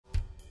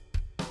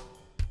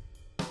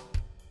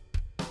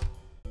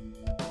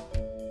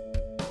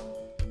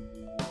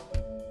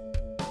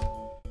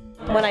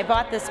When I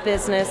bought this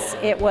business,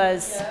 it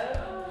was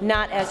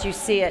not as you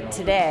see it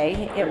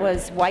today. It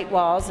was white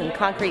walls and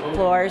concrete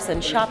floors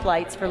and shop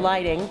lights for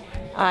lighting.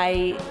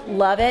 I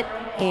love it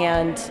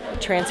and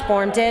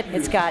transformed it.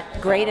 It's got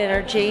great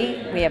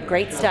energy. We have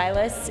great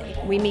stylists.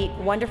 We meet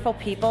wonderful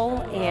people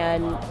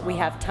and we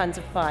have tons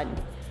of fun.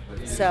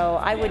 So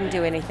I wouldn't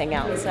do anything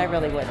else. I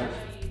really wouldn't.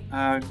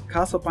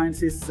 Castle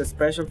Pines is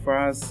special for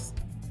us.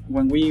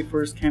 When we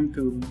first came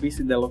to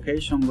visit the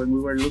location, when we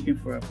were looking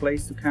for a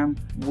place to camp,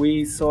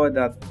 we saw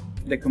that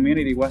the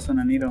community was on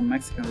a need of a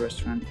Mexican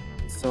restaurant.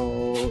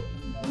 So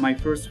my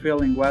first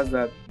feeling was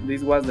that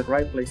this was the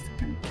right place to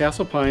camp.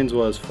 Castle Pines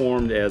was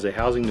formed as a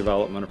housing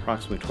development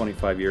approximately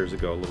 25 years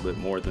ago, a little bit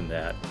more than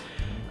that,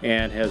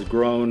 and has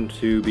grown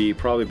to be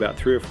probably about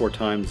 3 or 4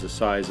 times the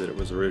size that it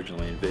was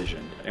originally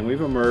envisioned. And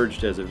we've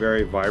emerged as a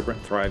very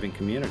vibrant, thriving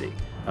community.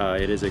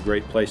 It is a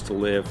great place to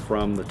live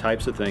from the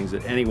types of things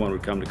that anyone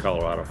would come to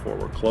Colorado for.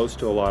 We're close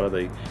to a lot of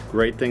the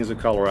great things of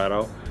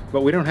Colorado,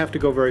 but we don't have to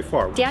go very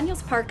far.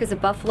 Daniels Park is a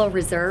buffalo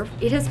reserve.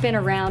 It has been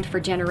around for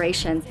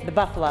generations. The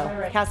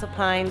buffalo. Castle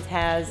Pines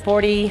has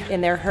 40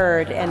 in their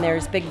herd, and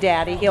there's Big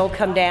Daddy. He'll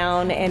come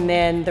down and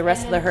then the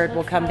rest of the herd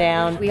will come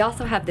down. We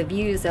also have the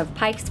views of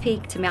Pikes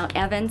Peak to Mount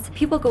Evans.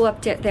 People go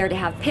up there to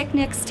have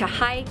picnics, to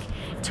hike,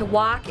 to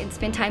walk, and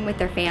spend time with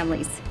their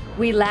families.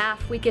 We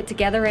laugh, we get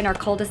together in our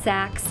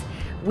cul-de-sacs.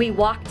 We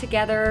walk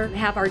together,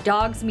 have our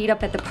dogs meet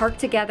up at the park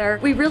together.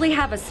 We really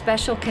have a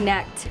special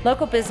connect.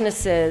 Local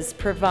businesses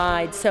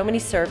provide so many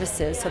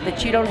services so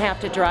that you don't have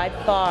to drive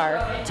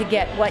far to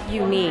get what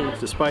you need.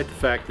 Despite the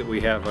fact that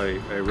we have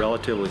a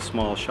relatively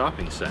small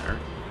shopping center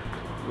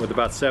with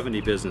about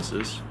 70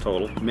 businesses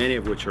total, many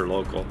of which are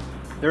local,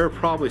 there are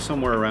probably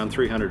somewhere around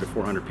 300 to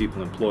 400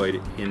 people employed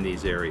in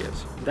these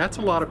areas. That's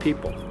a lot of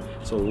people.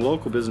 So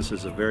local business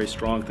is a very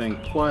strong thing,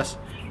 plus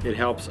it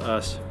helps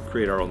us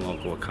create our own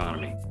local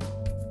economy.